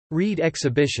Read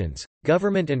exhibitions.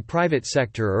 Government and private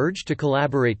sector urged to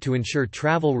collaborate to ensure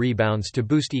travel rebounds to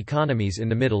boost economies in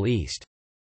the Middle East.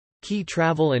 Key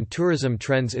travel and tourism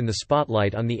trends in the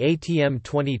spotlight on the ATM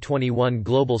 2021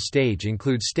 global stage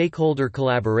include stakeholder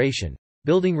collaboration,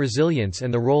 building resilience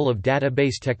and the role of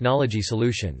database technology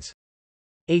solutions.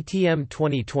 ATM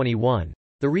 2021,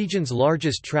 the region's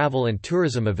largest travel and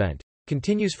tourism event,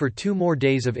 continues for 2 more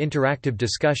days of interactive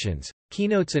discussions,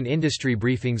 keynotes and industry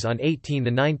briefings on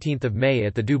 18–19 May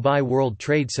at the Dubai World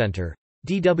Trade Center,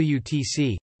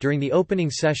 DWTC, during the opening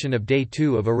session of Day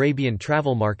 2 of Arabian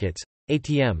Travel Markets,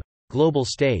 ATM, Global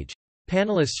Stage.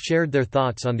 Panelists shared their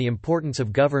thoughts on the importance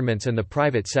of governments and the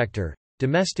private sector,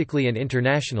 domestically and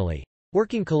internationally,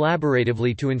 working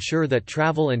collaboratively to ensure that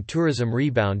travel and tourism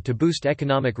rebound to boost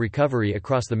economic recovery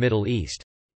across the Middle East.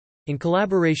 In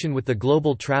collaboration with the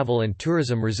Global Travel and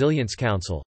Tourism Resilience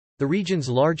Council, the region's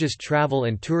largest travel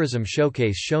and tourism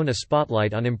showcase shone a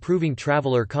spotlight on improving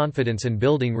traveler confidence and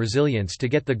building resilience to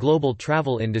get the global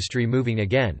travel industry moving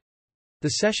again. The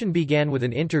session began with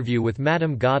an interview with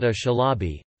Madam Ghada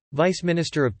Chalabi, Vice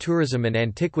Minister of Tourism and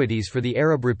Antiquities for the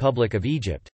Arab Republic of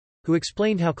Egypt, who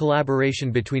explained how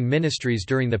collaboration between ministries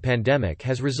during the pandemic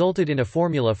has resulted in a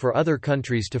formula for other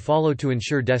countries to follow to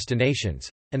ensure destinations,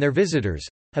 and their visitors,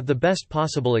 have the best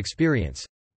possible experience,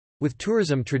 with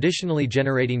tourism traditionally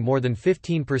generating more than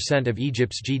 15% of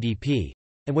Egypt's GDP,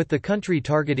 and with the country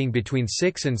targeting between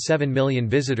 6 and 7 million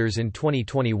visitors in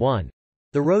 2021.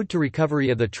 The road to recovery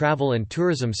of the travel and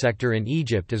tourism sector in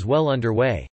Egypt is well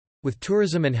underway, with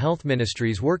tourism and health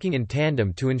ministries working in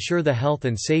tandem to ensure the health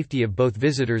and safety of both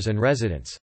visitors and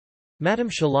residents. Madam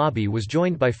Chalabi was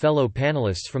joined by fellow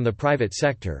panelists from the private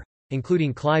sector,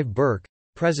 including Clive Burke,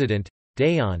 President,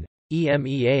 DAON,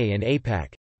 EMEA and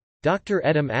APAC, Dr.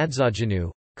 Edem Adzogenu,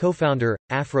 co-founder,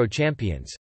 Afro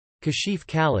Champions, Kashif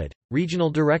Khalid, Regional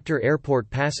Director Airport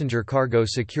Passenger Cargo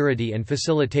Security and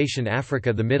Facilitation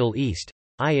Africa the Middle East,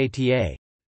 IATA,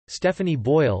 Stephanie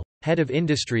Boyle, Head of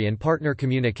Industry and Partner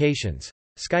Communications,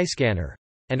 Skyscanner,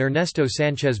 and Ernesto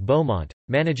Sanchez Beaumont,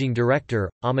 Managing Director,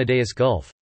 Amadeus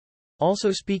Gulf. Also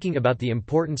speaking about the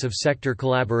importance of sector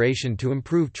collaboration to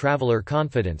improve traveler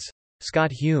confidence,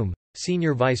 Scott Hume,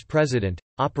 Senior Vice President,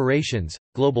 Operations,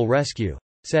 Global Rescue,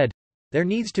 said, "There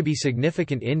needs to be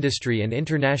significant industry and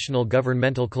international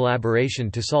governmental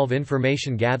collaboration to solve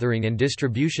information gathering and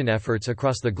distribution efforts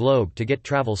across the globe to get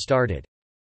travel started.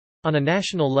 On a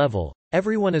national level,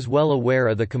 everyone is well aware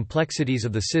of the complexities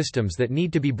of the systems that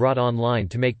need to be brought online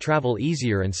to make travel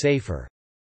easier and safer.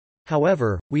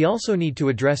 However, we also need to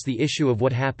address the issue of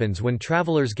what happens when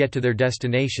travelers get to their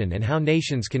destination and how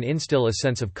nations can instill a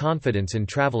sense of confidence in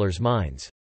travelers' minds."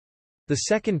 The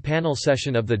second panel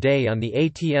session of the day on the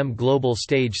ATM Global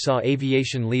Stage saw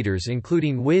aviation leaders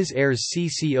including Wizz Air's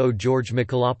CCO George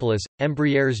Michalopoulos,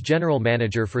 Embraer's General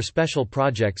Manager for Special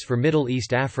Projects for Middle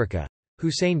East Africa,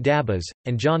 Hussein Dabas,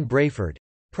 and John Brayford,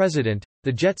 President.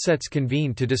 The Jetsets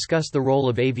convened to discuss the role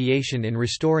of aviation in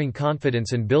restoring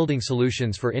confidence and building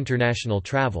solutions for international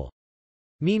travel.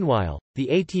 Meanwhile, the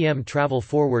ATM Travel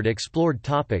Forward explored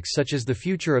topics such as the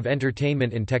future of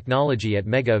entertainment and technology at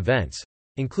mega events,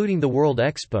 including the World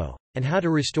Expo, and how to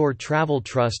restore travel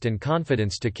trust and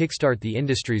confidence to kickstart the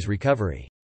industry's recovery.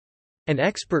 An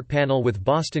expert panel with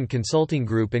Boston Consulting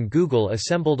Group and Google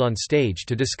assembled on stage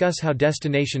to discuss how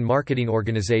destination marketing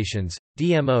organizations,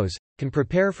 DMOs, can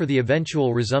prepare for the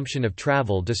eventual resumption of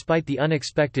travel despite the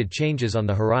unexpected changes on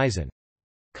the horizon.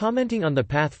 Commenting on the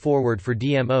path forward for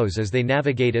DMOs as they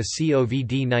navigate a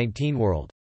COVID-19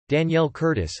 world, Danielle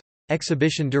Curtis,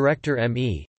 Exhibition Director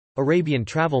ME, Arabian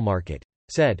Travel Market,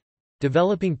 said,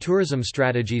 "Developing tourism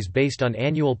strategies based on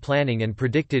annual planning and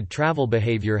predicted travel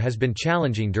behavior has been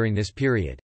challenging during this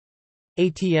period.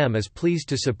 ATM is pleased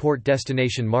to support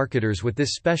destination marketers with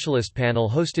this specialist panel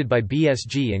hosted by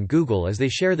BSG and Google as they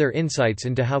share their insights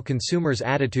into how consumers'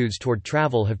 attitudes toward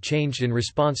travel have changed in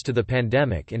response to the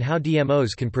pandemic and how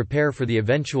DMOs can prepare for the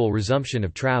eventual resumption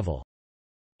of travel."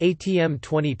 ATM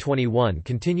 2021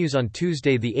 continues on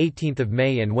Tuesday 18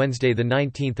 May and Wednesday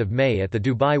 19 May at the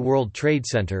Dubai World Trade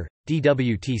Center,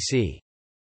 DWTC.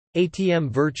 ATM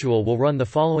Virtual will run the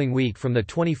following week from the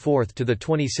 24th to the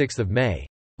 26th of May,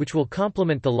 which will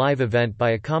complement the live event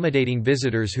by accommodating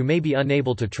visitors who may be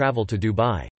unable to travel to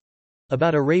Dubai.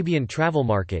 About Arabian Travel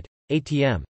Market,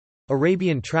 ATM.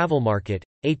 Arabian Travel Market,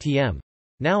 ATM,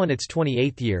 now in its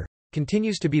 28th year,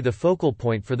 continues to be the focal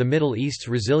point for the Middle East's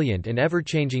resilient and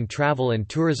ever-changing travel and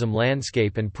tourism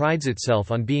landscape and prides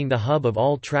itself on being the hub of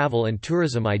all travel and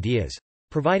tourism ideas,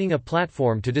 providing a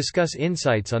platform to discuss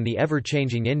insights on the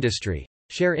ever-changing industry,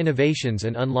 share innovations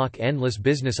and unlock endless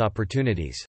business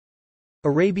opportunities.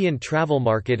 Arabian Travel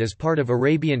Market is part of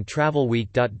Arabian Travel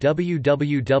Week.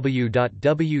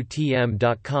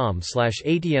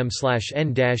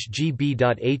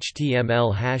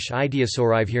 www.wtm.com/atm/n-gb.html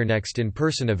 #IdeaSorive here. Next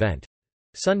in-person event.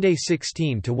 Sunday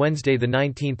 16 to Wednesday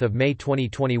 19 May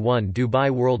 2021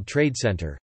 Dubai World Trade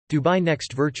Center. Dubai.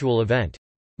 Next virtual event.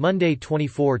 Monday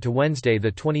 24 to Wednesday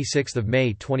 26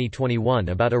 May 2021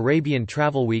 About Arabian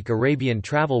Travel Week. Arabian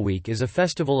Travel Week is a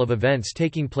festival of events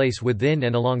taking place within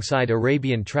and alongside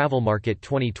Arabian Travel Market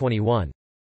 2021.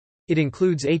 It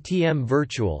includes ATM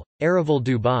Virtual, Arrival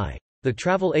Dubai, the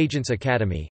Travel Agents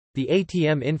Academy, the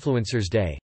ATM Influencers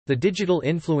Day, the Digital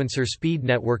Influencer Speed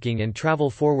Networking and Travel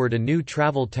Forward, a new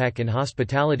travel tech and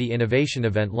hospitality innovation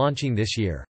event launching this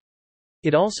year.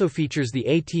 It also features the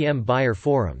ATM Buyer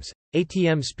Forums,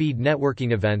 ATM Speed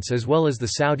Networking events as well as the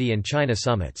Saudi and China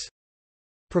summits.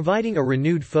 Providing a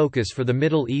renewed focus for the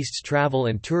Middle East's travel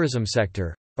and tourism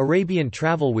sector, Arabian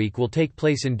Travel Week will take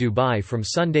place in Dubai from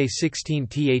Sunday 16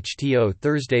 to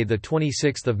Thursday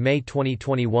 26 May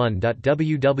 2021.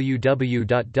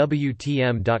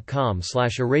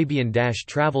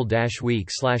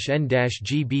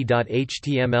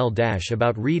 www.arabian-travel-week/n-gb.html-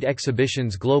 about Reed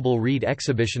Exhibitions. Global Reed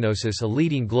Exhibitionosis, a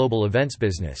leading global events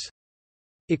business.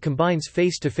 It combines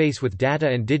face-to-face with data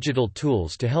and digital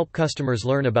tools to help customers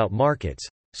learn about markets,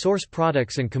 source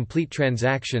products and complete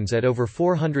transactions at over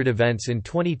 400 events in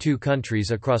 22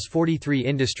 countries across 43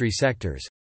 industry sectors,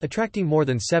 attracting more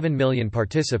than 7 million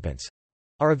participants.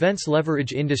 Our events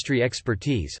leverage industry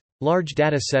expertise, large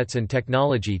data sets and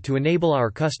technology to enable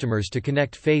our customers to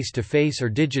connect face-to-face or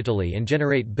digitally and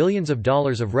generate billions of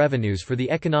dollars of revenues for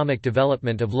the economic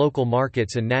development of local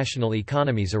markets and national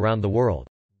economies around the world.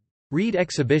 Reed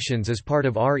Exhibitions is part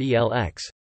of RELX,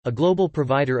 a global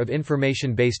provider of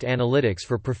information-based analytics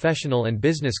for professional and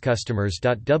business customers.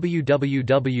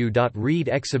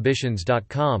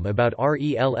 www.reedexhibitions.com about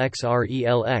RELX.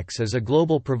 RELX is a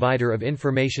global provider of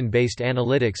information-based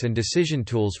analytics and decision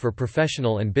tools for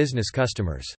professional and business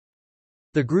customers.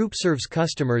 The group serves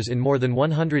customers in more than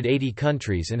 180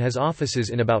 countries and has offices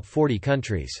in about 40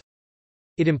 countries.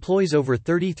 It employs over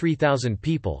 33,000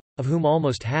 people, of whom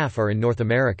almost half are in North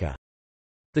America.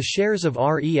 The shares of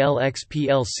RELX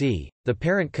plc, the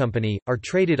parent company, are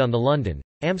traded on the London,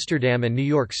 Amsterdam and New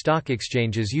York stock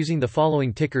exchanges using the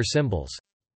following ticker symbols: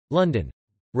 London,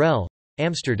 REL,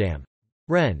 Amsterdam,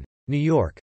 REN, New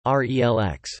York,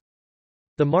 RELX.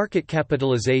 The market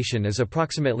capitalization is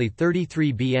approximately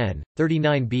 33 BN,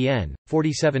 39 BN,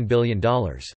 $47 billion.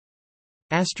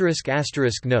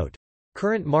 Note: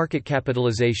 current market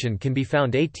capitalization can be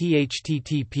found at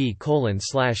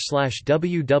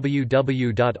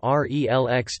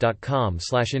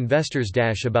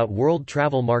http://www.relx.com/investors about World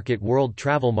Travel Market. World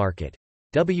Travel Market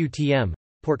WTM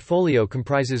portfolio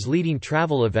comprises leading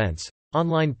travel events,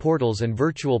 online portals and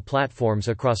virtual platforms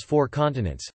across 4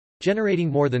 continents, generating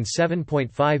more than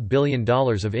 $7.5 billion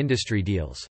of industry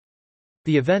deals.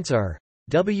 The events are: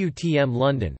 WTM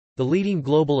London, the leading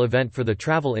global event for the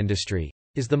travel industry,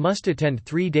 is the must-attend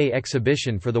 3-day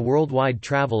exhibition for the worldwide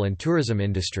travel and tourism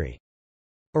industry.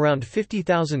 Around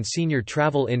 50,000 senior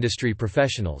travel industry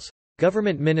professionals,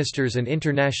 government ministers and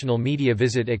international media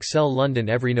visit Excel London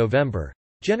every November,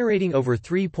 generating over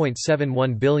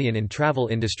 $3.71 billion in travel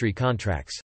industry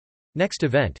contracts. Next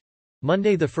event: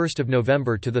 Monday 1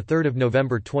 November to 3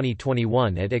 November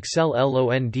 2021 at Excel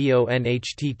London.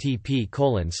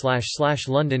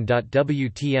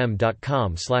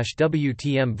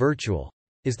 http://london.wtm.com/WTM Virtual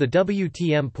is the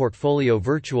WTM Portfolio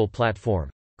virtual platform,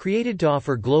 created to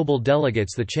offer global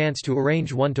delegates the chance to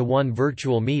arrange one-to-one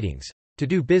virtual meetings, to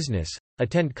do business,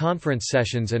 attend conference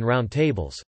sessions and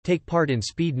roundtables, take part in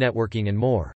speed networking and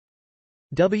more.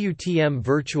 WTM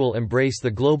Virtual embrace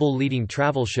the global leading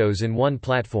travel shows in one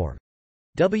platform.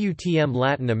 WTM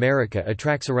Latin America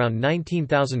attracts around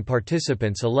 19,000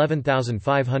 participants,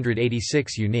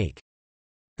 11,586 unique.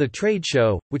 The trade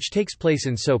show, which takes place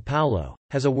in São Paulo,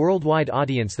 has a worldwide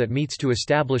audience that meets to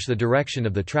establish the direction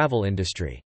of the travel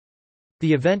industry.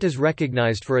 The event is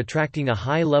recognized for attracting a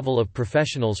high level of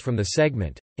professionals from the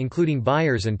segment, including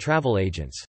buyers and travel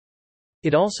agents.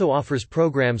 It also offers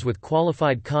programs with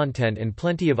qualified content and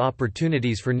plenty of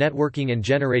opportunities for networking and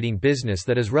generating business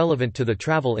that is relevant to the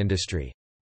travel industry.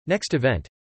 Next event: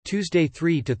 Tuesday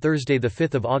 3 to Thursday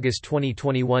 5 August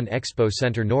 2021 Expo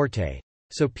Center Norte.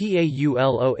 So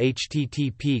PAULO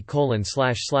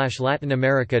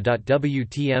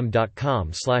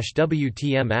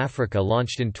http://latinamerica.wtm.com/WTM Africa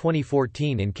launched in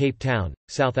 2014 in Cape Town,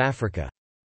 South Africa.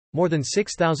 More than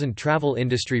 6,000 travel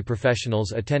industry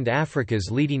professionals attend Africa's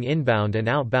leading inbound and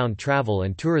outbound travel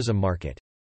and tourism market.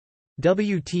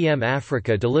 WTM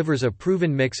Africa delivers a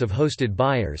proven mix of hosted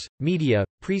buyers, media,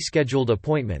 pre-scheduled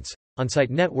appointments,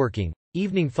 on-site networking,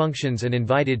 evening functions and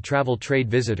invited travel trade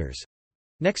visitors.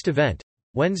 Next event,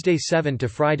 Wednesday 7 to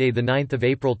Friday 9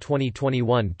 April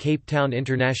 2021, Cape Town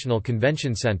International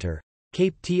Convention Center,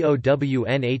 Cape TOWN,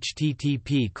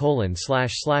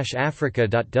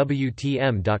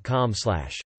 http://africa.wtm.com/